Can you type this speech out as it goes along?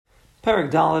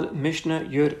Perek Daled, Mishnah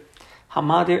Yud.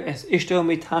 Hamadir es ishto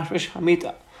mitashmish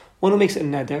hamita. One who makes a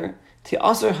neder,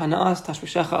 Ti'asr hanas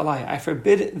tashmishecha alai. I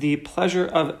forbid the pleasure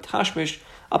of tashmish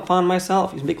upon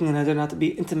myself. He's making a neder not to be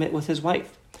intimate with his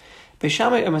wife.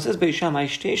 Beishamai, says Beishamai,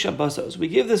 shtei shabbos. We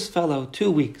give this fellow 2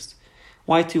 weeks.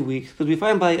 Why 2 weeks? Because we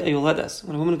find by a yoledas,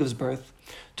 when a woman gives birth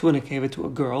to a nekeva, to a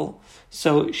girl,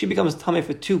 so she becomes tameh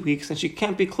for 2 weeks, and she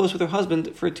can't be close with her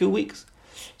husband for 2 weeks.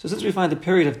 So since we find the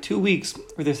period of 2 weeks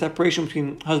where there's separation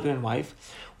between husband and wife,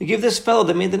 we give this fellow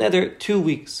that made the neder 2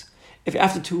 weeks. If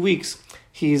after 2 weeks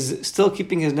he's still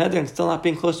keeping his neder and still not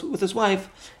being close with his wife,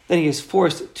 then he is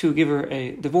forced to give her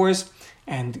a divorce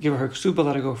and give her ksuba,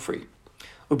 let her go free.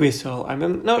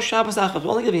 No, Shabbos Achaz,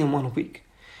 we're only giving him 1 week.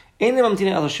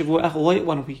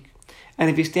 1 week. And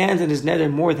if he stands in his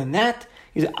neder more than that,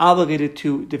 he's obligated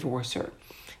to divorce her.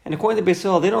 And according to Beis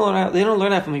Hillel, they don't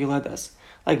learn that from the Yoledas,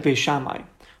 like Beis Shammai.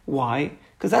 Why?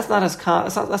 Because that's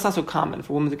not so common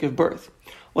for women to give birth.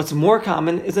 What's more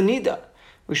common is a nida,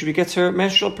 where she gets her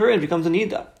menstrual period, becomes a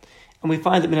nida. And we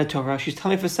find that in Torah, she's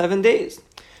tummy for 7 days.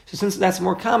 So since that's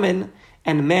more common,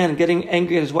 and a man getting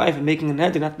angry at his wife and making a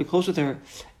neder not to be close with her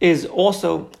is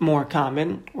also more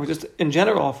common, or just in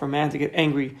general for a man to get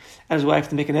angry at his wife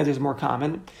to make a neder is more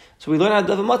common. So we learn how to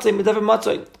davar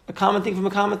matzah, a common thing from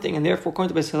a common thing, and therefore,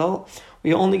 according to Beis Hillel,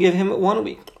 we only give him 1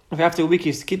 week. If after a week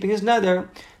he's keeping his neder,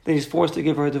 then he's forced to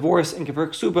give her a divorce and give her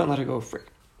ksuba and let her go free.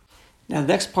 Now the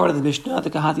next part of the Mishnah, the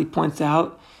Kahati points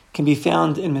out, can be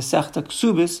found in Masechta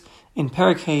Ksubis in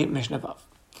Perek Hey Mishnah Vav.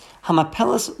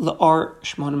 Hamapelas la'ar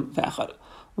shmonim ve'echad.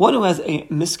 One who has a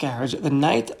miscarriage the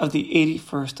night of the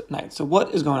 81st night. So what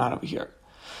is going on over here?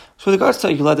 So with regards to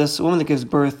Yoledas, a woman that gives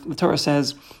birth, the Torah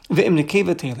says, Ve'im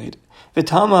nekeva teled,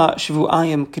 Ve'tama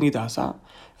shivu'ayim kenidasa,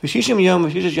 Ve'shishim yom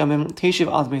ve'shishish yamim teshiv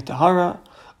al b'mei tahara,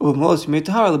 U'mos b'mei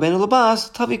tahara l'bein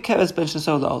l'bas, Tavi keves ben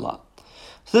shneso la'olah.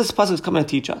 So this pasuk is coming to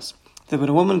teach us that when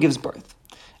a woman gives birth,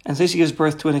 and say she gives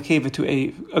birth to a nekeva, to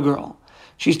a girl,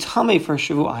 she's tamei for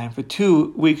shivu'ayim. For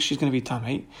 2 weeks she's going to be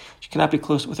tamei. She cannot be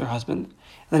close with her husband.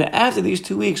 And then after these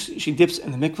 2 weeks, she dips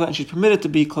in the mikveh and she's permitted to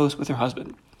be close with her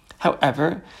husband.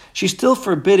 However, she's still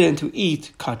forbidden to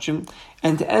eat kachim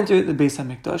and to enter the Beis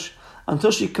HaMikdash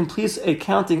until she completes a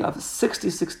counting of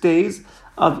 66 days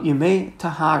of Yemei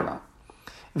Tahara.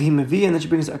 And then she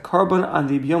brings a carbon on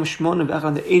the Yom Shmon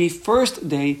on the 81st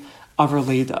day of her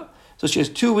Leida. So she has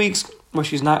 2 weeks where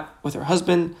she's not with her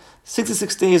husband,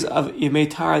 66 days of Yemei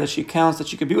Tahara that she counts that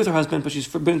she could be with her husband, but she's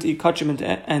forbidden to eat kachim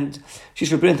and she's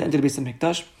forbidden to enter the Beis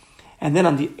HaMikdash. And then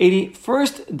on the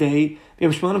 81st day,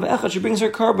 Yom Shmona V'echad, she brings her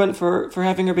carbon for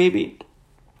having her baby.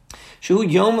 Shehu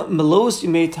Yom Melos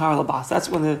Yemei Tahara Labas. That's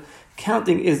when the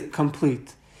counting is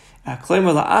complete.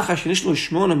 Claimer La'acha Shenishlu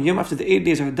Shmonim, Yom after the 8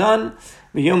 days are done,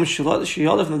 Yom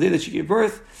Shiyalav, from the day that she gave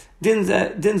birth, so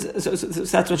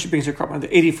that's when she brings her carbon, on the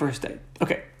 81st day.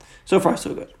 Okay, so far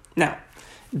so good. Now,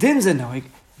 Din Zenoig,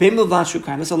 Beimel Vlad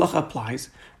Shukayim, this halacha applies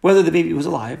whether the baby was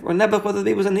alive or nebach, whether the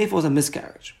baby was a nefil, was a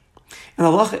miscarriage. And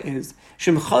the halacha is,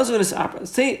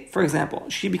 say, for example,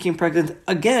 she became pregnant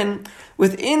again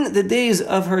within the days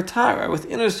of her tara,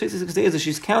 within her 66 days that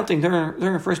she's counting during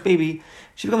her first baby,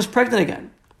 she becomes pregnant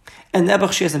again. And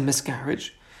nebach, she has a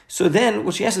miscarriage. So then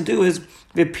what she has to do is,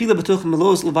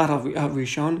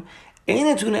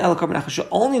 she'll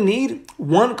only need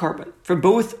 1 carbon for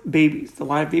both babies, the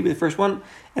live baby, the first one,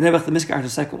 and then the miscarriage, the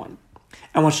second one.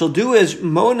 And what she'll do is,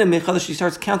 she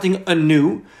starts counting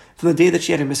anew from the day that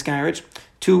she had a miscarriage,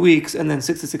 2 weeks and then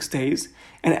 66 days.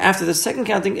 And after the second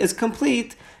counting is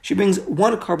complete, she brings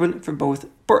 1 carbon for both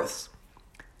births.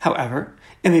 However,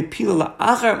 if she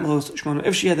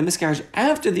had the miscarriage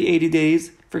after the 80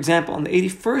 days, for example, on the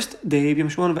 81st day, even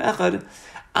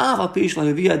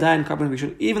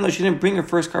though she didn't bring her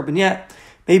first carbon yet,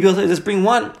 maybe also just bring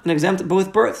 1 and exempt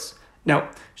both births. No,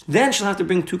 then she'll have to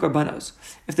bring 2 carbonos.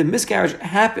 If the miscarriage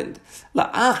happened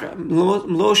after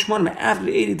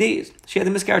the 80 days, she had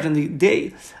the miscarriage on the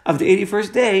day of the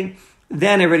 81st day,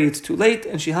 then already it's too late,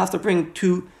 and she has to bring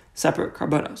 2 separate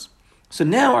carbonos. So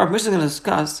now our Mishnah is going to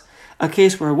discuss a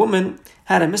case where a woman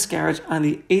had a miscarriage on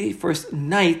the 81st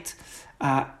night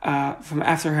from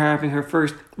after having her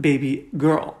first baby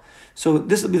girl. So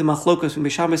this will be the machlokas from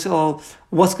Beis Shammai Beis Hillel.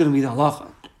 What's going to be the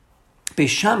halacha? Beis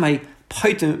Shammai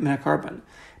paitim min carbon.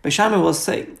 Beis Shammai will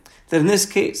say that in this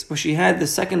case, where she had the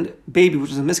second baby,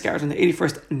 which was a miscarriage on the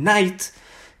 81st night,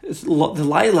 the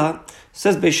Laila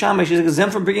says Beis Shammai, she's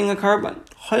exempt from bringing a carbon.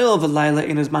 Hoil of a Laila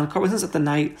in his man carbon, since at the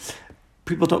night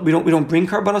we don't bring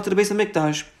carbon to the Beis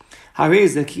HaMikdash. We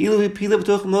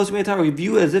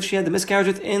view it as if she had the miscarriage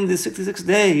within the 66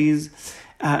 days,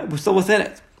 we're still within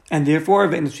it. And therefore,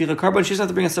 she doesn't have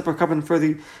to bring a separate carbon for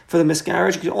the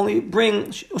miscarriage. She can only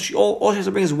bring, all she has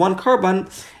to bring is one carbon,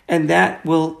 and that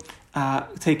will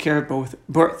take care of both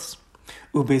births.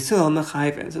 So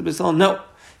no,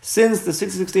 since the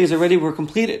 66 days already were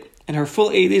completed, and her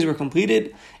full 80 days were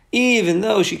completed, even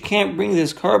though she can't bring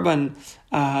this carbon,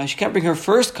 she can't bring her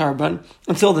first carbon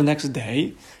until the next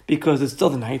day, because it's still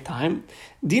the nighttime.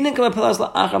 We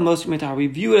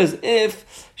view it as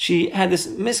if she had this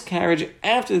miscarriage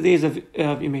after the days of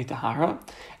Yimei Tahara,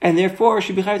 and therefore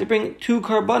she'd be have to bring 2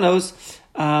 karbanos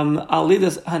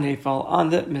alidas hanefal on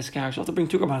the miscarriage. She'll have to bring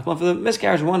 2 karbanos, one for the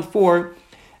miscarriage, one for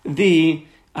the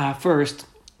first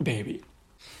baby.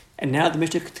 And now the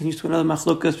Mishnah continues to another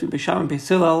machlokas between Beis Shammai and Beis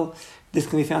Hillel. This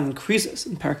can be found in Krisos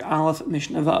in Parak Aleph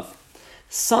Mishnah Vav.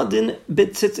 Sadin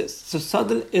bitzitzis. So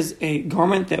sadin is a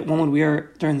garment that one would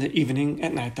wear during the evening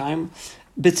at nighttime.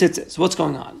 Bitzitzis. What's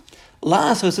going on?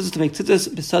 La so it says to make tzitzis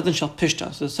b'sadin shall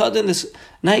pishta. So sadin, this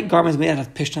night garment is made out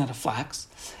of pishta, out of flax.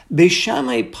 Beis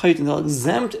Shammai paitin, they'll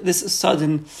exempt this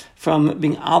sadin from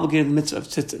being obligated in the mitzvah of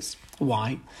tzitzis.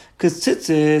 Why? Because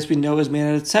tzitzis we know is made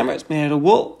out of tzemer, it's made out of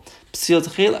wool. Psil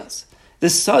techelas.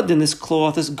 This sadin, this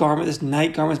cloth, this garment, this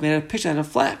night garment is made out of pishta, out of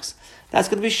flax. That's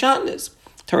going to be shatnez.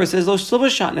 Torah says, "Lo silver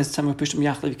shatnez tzemer pishtum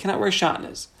yachlev." You cannot wear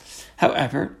shatnez.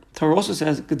 However, Torah also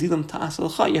says, "Gedilam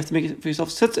ta'asalcha." You have to make it for yourself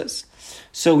tzitzis.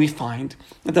 So we find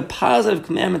that the positive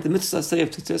commandment, the mitzvah say of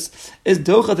tzitzis, is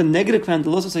docha, the negative commandment, the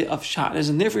loss say of shatnez,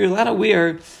 and therefore you're allowed to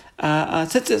wear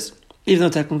tzitzis, even though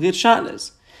technically it's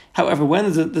shatnez. However,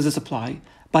 when does this apply?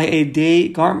 By a day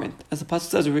garment, as the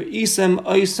pasuk says, "Re'isem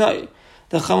oisai."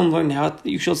 The Chachamim learn now that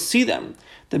you shall see them.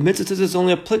 The mitzvah is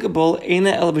only applicable during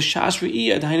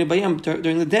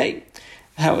the day.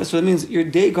 So that means your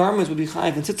day garments would be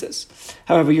chayiv and tzitzis.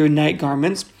 However, your night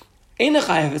garments,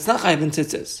 chayiv, it's not chayiv and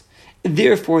tzitzis.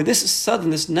 Therefore, this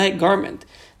sudden, this night garment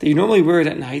that you normally wear it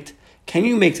at night, can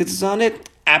you make tzitzis on it?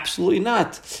 Absolutely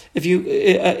not. If you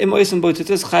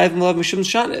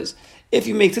if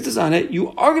you make tzitzis on it, you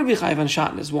are going to be chayiv on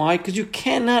shatnez. Why? Because you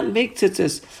cannot make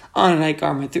tzitzis on a night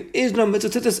garment. There is no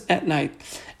mitzvah tzitzis at night.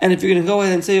 And if you're going to go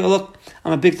ahead and say, "Oh look,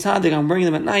 I'm a big tzaddik, I'm wearing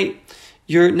them at night,"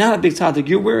 you're not a big tzaddik.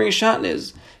 You're wearing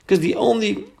shatnez, because the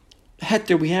only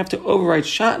heter we have to override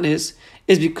shatnez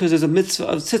is because there's a mitzvah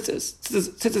of tzitzis.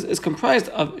 Tzitzis is comprised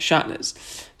of shatnez,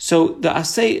 so the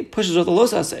asay pushes out the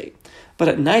los asay. But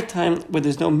at nighttime, where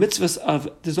there's no mitzvah of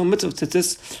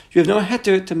tzitzis, you have no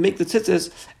heter to make the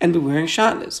tzitzis and be wearing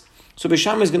shatnez. So Beis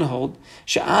Shammai is going to hold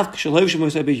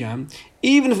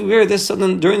even if we wear this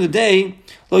something during the day,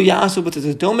 lo yasu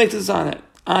b'tzitzis, don't make tzitzis on it.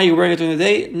 You're wearing it during the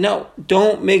day? No,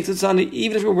 don't make tzitzis on it,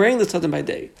 even if you're wearing this something by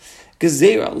day.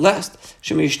 Gezerah, lest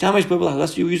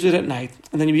you use it at night,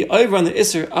 and then you be over on the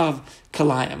isser of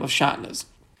kalayim, of shatnez.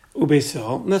 Beis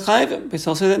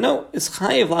Hillel say that no, it's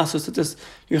chayiv lasos tzitzis.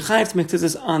 You're chayiv to make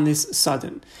tzitzis on this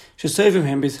sadin. Shesayvim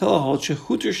him Beis Hillel holds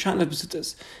shehuter shatnez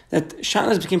b'tzitzis, that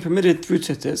shatnez became permitted through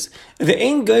tzitzis. If it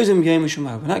ain't gozer miyayim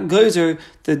mishumav, we're not gozer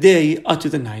the day up to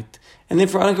the night, and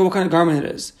therefore I don't care what kind of garment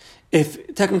it is.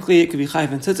 If technically it could be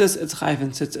chayiv and tzitzis, it's chayiv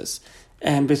and tzitzis.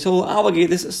 And Beis Hillel obligated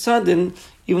this sadin,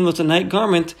 even though it's a night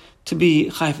garment, to be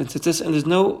chayiv and tzitzis, and there's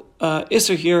no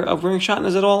isser here of wearing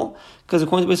shatnez at all, because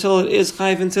according to Beis Hillel, it is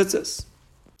chayiv and tzitzis.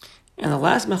 And the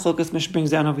last mechlokas Mishnah brings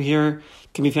down over here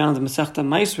can be found in the Masechta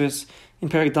Maasros in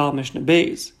Perek Dal Mishnah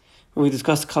Beis, where we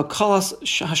discussed kalkalas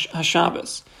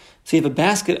haShabbos. So you have a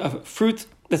basket of fruit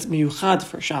that's miyuchad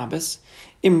for Shabbos.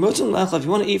 If you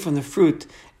want to eat from the fruit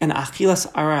and achilas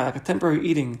ara, like a temporary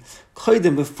eating,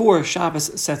 koidim, before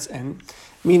Shabbos sets in,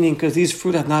 meaning because these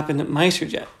fruit have not been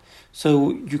meisered yet.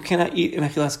 So you cannot eat in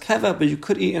achilas keva, but you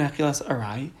could eat in achilas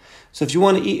arai. So if you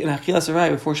want to eat in achilas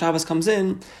arai before Shabbos comes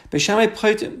in, Beis Shammai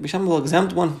will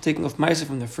exempt one from taking off meiser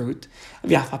from the fruit.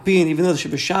 Even though there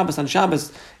should be Shabbos on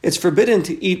Shabbos, it's forbidden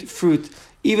to eat fruit,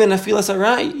 even in achilas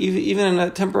arai, even in a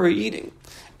temporary eating.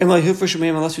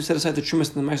 Unless you set aside the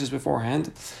trumas and the meisers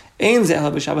beforehand.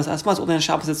 Only on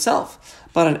Shabbos itself.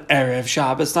 But on Erev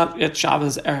Shabbos, not yet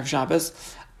Shabbos, Erev Shabbos.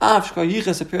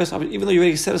 Even though you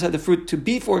already set aside the fruit to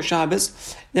be for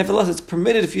Shabbos, nevertheless it's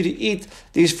permitted for you to eat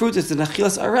these fruits, it's the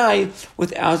Nachilas Arai,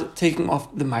 without taking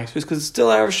off the meisers, because it's still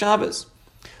Erev Shabbos.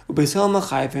 Beis Hillel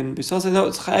said, no,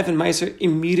 it's chayiv and meiser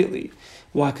immediately.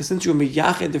 Why? Because since you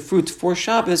meyached the fruit for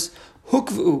Shabbos,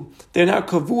 hukvu, they're now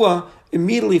kavua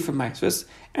immediately for meisers,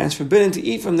 and it's forbidden to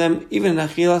eat from them even in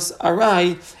achilas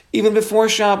arai, even before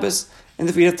Shabbos, and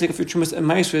if you have to take off your trumas and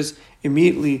meisers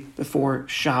immediately before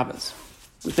Shabbos.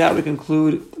 With that, we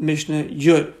conclude Mishnah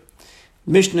Yud.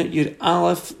 Mishnah Yud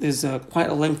Aleph is quite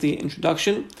a lengthy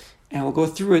introduction, and we'll go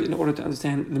through it in order to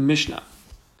understand the Mishnah.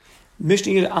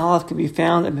 Mishnah Yud Aleph can be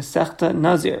found in Masechta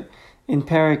Nazir in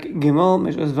Parak Gimel,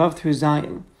 Mishras Vav through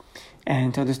Zion.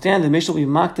 And to understand, the Mishnah will be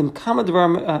makdim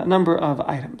a number of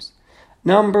items.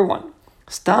 Number 1,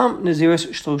 Stam Naziris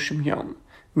Shloshim Yom.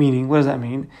 Meaning, what does that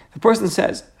mean? The person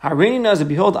says, Hareini Nazir,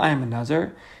 behold, I am a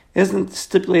Nazir. It doesn't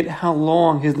stipulate how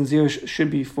long his Nazir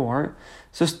should be for.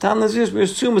 So Stam Nazir, we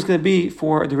assume, is going to be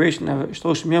for a duration of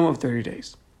Shloshim Yom of 30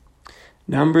 days.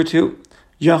 Number 2,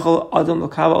 Yachol Adam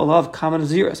Lokava Olav Kama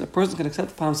Naziris. A person can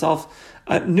accept upon himself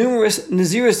numerous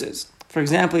Nazirises. For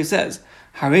example, he says,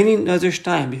 Hareini Nazir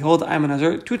Shtayim, behold, I am a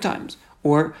Nazir 2 times.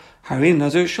 Or Hareini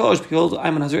Nazir Sholosh, behold, I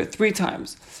am a Nazir 3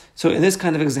 times. So in this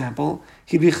kind of example,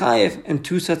 he'd be chayiv in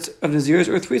 2 sets of Naziris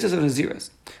or 3 sets of Naziris.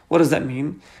 What does that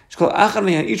mean?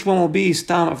 Each one will be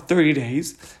stam of 30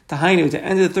 days. Tahainu, at the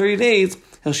end of the 30 days,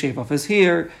 he'll shave off his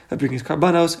hair, he'll bring his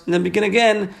karbanos, and then begin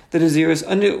again the Naziris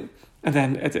anew. And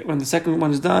then when the second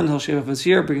one is done, he'll shave off his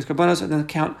hair, bring his karbanos, and then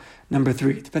count number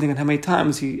 3, depending on how many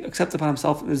times he accepts upon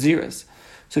himself Naziris.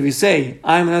 So if you say,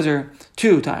 I'm a Nazir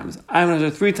 2 times, I'm a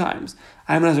Nazir 3 times,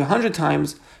 I'm a Nazir 100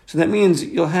 times, so that means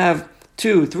you'll have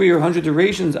 2, 3, or 100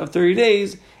 durations of 30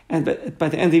 days, and by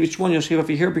the end of each one, you'll shave off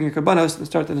your hair, bring your karbanos, and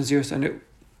start the Naziris anew.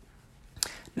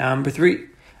 Number 3,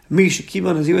 Mish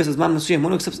Kibbutz Naziris as man Masuyim,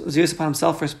 one who accepts Naziris upon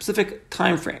himself for a specific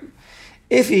time frame.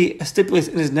 If he stipulates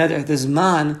in his neder the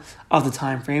zman of the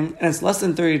time frame, and it's less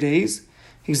than 30 days,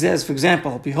 he says, for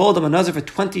example, behold, I'm a Nazir for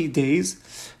 20 days,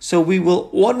 so we will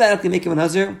automatically make him a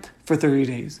Nazir for 30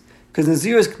 days, because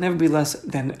Naziris can never be less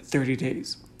than 30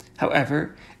 days.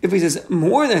 However, if he says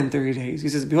more than 30 days, he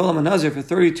says, behold, I'm a Nazir for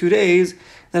 32 days,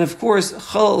 then of course,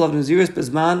 Chalal of Naziris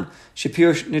Bezman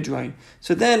Shapirish Nidroi.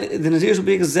 So then the Naziris will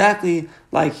be exactly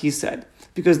like he said,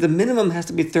 because the minimum has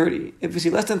to be 30. If you say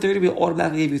less than 30, we'll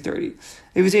automatically give you 30.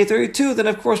 If you say 32, then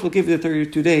of course we'll give you the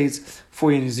 32 days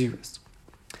for your Naziris.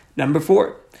 Number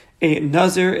 4, a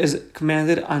Nazir is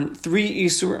commanded on 3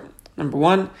 Isurim. Number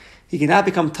 1, he cannot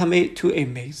become tamei to a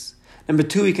mace. Number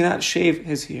 2, he cannot shave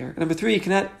his hair. Number 3, he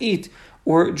cannot eat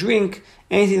or drink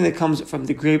anything that comes from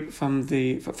the grape, from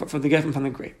the geffen from the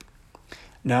grape.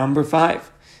 Number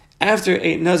 5, after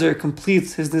a Nazir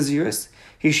completes his Naziris,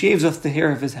 he shaves off the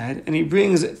hair of his head and he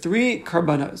brings 3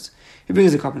 karbanos. He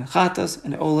brings a karban chatas,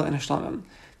 an ola, and a shlamim.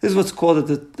 This is what's called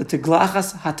the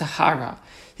teglachas hatahara.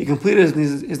 He completed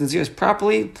his Naziris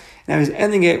properly, and now he's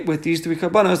ending it with these 3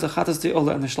 karbanos, the chatas, the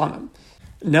ola, and the shlamim.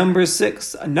 Number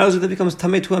 6, a Nazir that becomes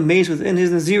tamei to a mace within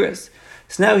his Naziris.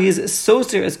 So now he is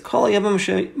soser as kol yabam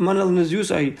shemanal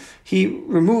nazusai. He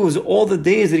removes all the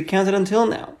days that he counted until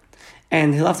now,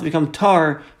 and he'll have to become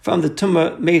tar from the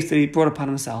tumah mace that he brought upon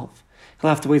himself. He'll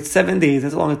have to wait 7 days.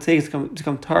 That's how long it takes to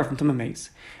become tar from tumah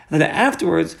mace. And then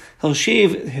afterwards, he'll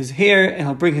shave his hair and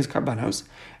he'll bring his karbanos.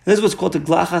 This is what's called the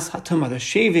glachas hatumah, the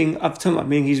shaving of tumah,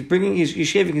 meaning he's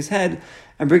shaving his head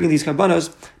and bringing these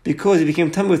karbanos because he became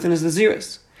tumah within his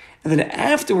Naziris. And then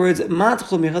afterwards,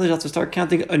 matchul michadash has to start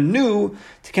counting anew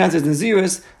to count his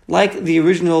Naziris like the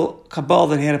original kabbalah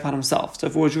that he had upon himself. So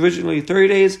if it was originally 30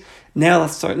 days, now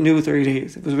let's start new 30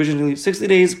 days. If it was originally 60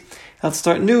 days, let's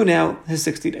start new now his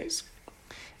 60 days.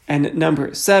 And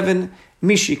number 7,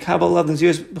 Mishi Kabbalah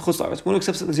Naziris b'chutz la'aretz, one who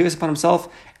accepts the Naziris upon himself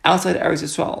outside Eretz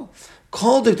Yisrael.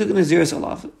 Called Diktukin Naziris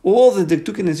alav. All the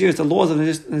Diktukin Naziris, the laws of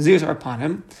Naziris are upon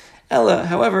him. Ella,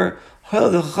 however,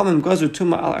 since the Chachamim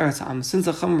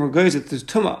were goes that there's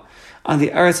Tumah on the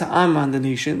Eretz Ha'am, on the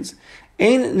nations, the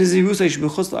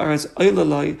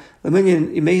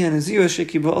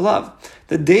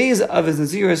days of his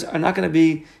Naziris are not going to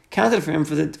be counted for him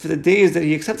for the days that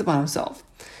he accepts upon himself.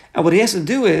 And what he has to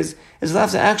do is he'll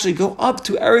have to actually go up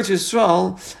to Eretz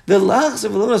Yisrael, the lachs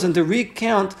of Elonos, and to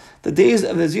recount the days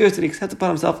of Naziris that he accepted upon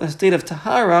himself in a state of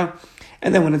Tahara,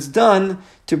 and then when it's done,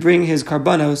 to bring his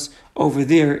karbanos over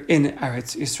there in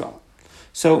Eretz Yisrael.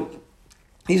 So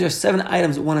these are 7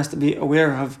 items that one has to be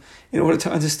aware of in order to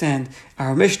understand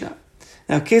our Mishnah.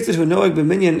 Now, how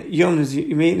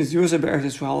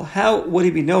would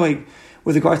he be knowing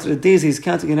with regard to the days he's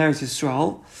counting in Eretz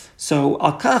Yisrael? So,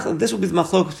 this will be the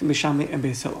machlokes between Beis Shammai and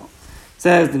Beis Hillel.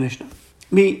 Says the Mishnah,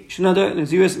 Mi shenadar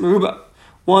Naziris meruba,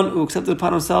 one who accepted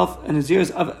upon himself a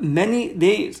Naziris of many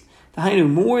days,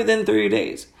 more than 30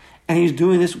 days, and he's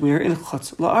doing this where in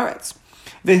Chutz La'aretz.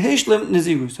 V'hishlim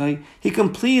Nazirusai, he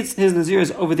completes his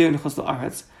Naziris over there in Chutz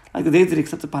La'aretz, like the days that he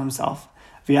accepted upon himself.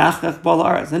 V'yachach Ba'al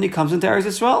La'aretz, then he comes into Eretz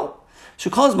Yisrael.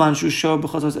 Shekol Zman Shu Sho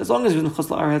B'Chutz, as long as he's in Chutz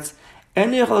La'aretz,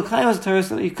 and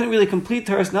he couldn't really complete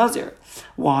Teres Nazir.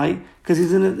 Why? Because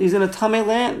he's in a Tamei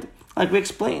land, like we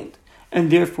explained.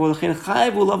 And therefore, the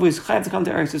Chayav will love is Chayav to come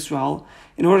to Eretz Yisrael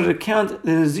in order to count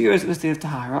the Naziris in the state of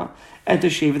Tahara and to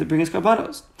shave it to bring his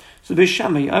karbanos. So Beis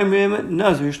Shammai Yomrim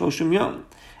Nazir Shloshim Yom.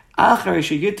 After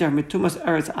he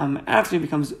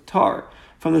becomes tar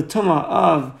from the tumah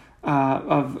of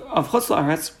Chutz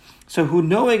La'aretz. So who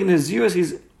knowing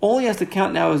Nazirus, all he has to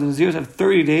count now is Nazirus of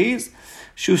 30 days.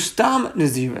 Shustam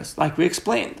Nazirus, like we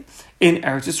explained in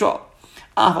Eretz Yisrael.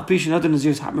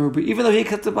 Even though he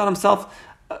accepted upon himself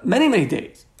many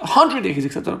days, 100 days he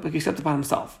accepted upon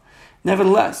himself.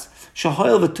 Nevertheless,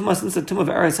 Shahoil the Tumah, since the Tumah of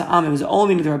Eretz Ha'amim is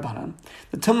only in the Rabbanan,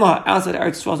 the Tumah outside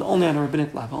Eretz Yisrael is only on a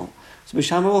rabbinic level. So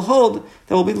Beis will hold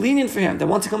that will be lenient for him, that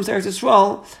once he comes to Eretz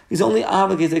Yisrael, he's only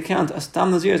obligated to count a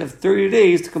Stam Nazirus of 30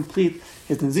 days to complete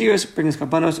his Nazirus, bring his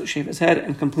Karbanos, shave his head,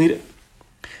 and complete it.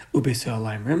 Ubeis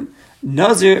Laimrim,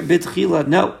 Nazir B'tchila,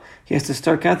 no. He has to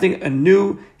start counting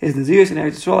anew his Nazirus in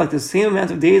Eretz Yisrael, like the same amount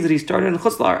of days that he started in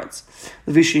Chutz La'aretz.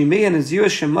 The Vishimei and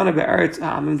Nazirus Shemana Be'eretz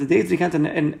Ha'amim, the days that he counted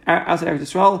outside Eretz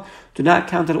Yisrael, do not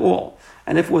count at all.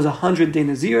 And if it was 100-day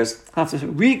Nazirus, he'll have to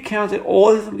recount it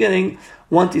all from the beginning.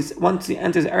 Once he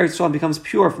enters Eretz Yisrael and becomes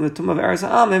pure from the Tumah of Eretz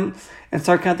Ha'amim, and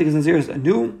start counting his Nazirus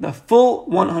anew, the full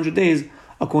 100 days,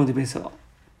 according to Beis Hillel.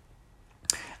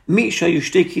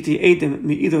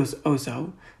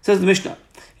 Says the Mishnah,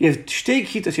 you have shtei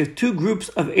kitos, you have two groups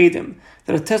of Eidim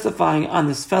that are testifying on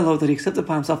this fellow that he accepted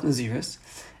upon himself Nazirus.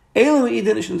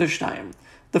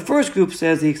 The first group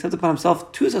says he accepted upon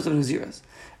himself 2 sets of Nazirus.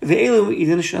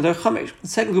 The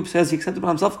second group says he accepted upon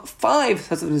himself 5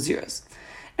 sets of Nazirus.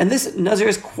 And this Nazir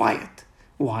is quiet.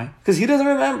 Why? Because he doesn't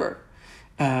remember.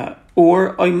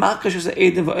 Or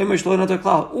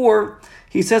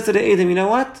he says to the Eidim, you know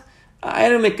what? I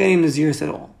didn't make any Nazirus at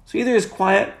all. So either he's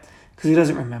quiet because he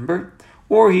doesn't remember,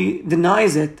 or he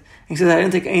denies it and he says, I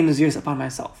didn't take any Nazirus upon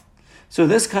myself. So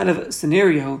this kind of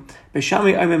scenario, yesh kan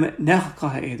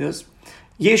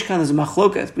is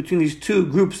machlokas between these two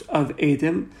groups of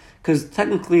Eidim, because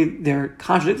technically they're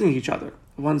contradicting each other.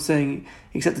 One saying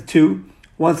he accepted 2,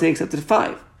 one saying he accepted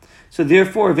 5. So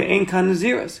therefore, ve'ein kan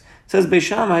Nazirus. Says Beis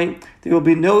Shammai, there will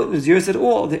be no Nazirus at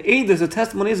all. The Eidos, the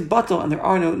testimony is batal, and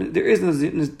there is no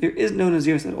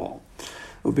Nazirus at all.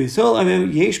 Even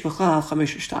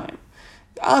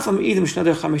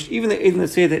the Eidim that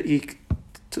say that he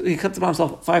accepted upon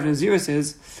himself 5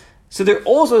 Naziruses, so they're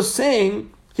also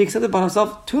saying he accepted upon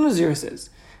himself 2 Naziruses.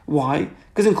 Why?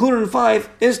 Because included in 5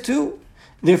 is 2.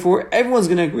 Therefore, everyone's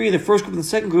going to agree, the first group and the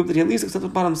second group, that he at least accepted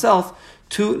upon himself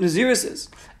 2 Naziruses.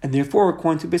 And therefore,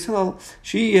 according to Beis Hillel,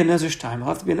 she Nazir Shtayim will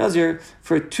have to be a Nazir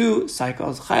for 2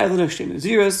 cycles. Chayav l'nashtem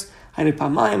Nazirus, Hainu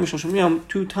Pamayim, Shloshim Yom,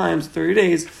 2 times 30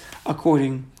 days,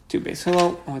 according to Beis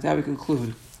Hillel. And with that, we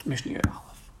conclude Mishnah Yud.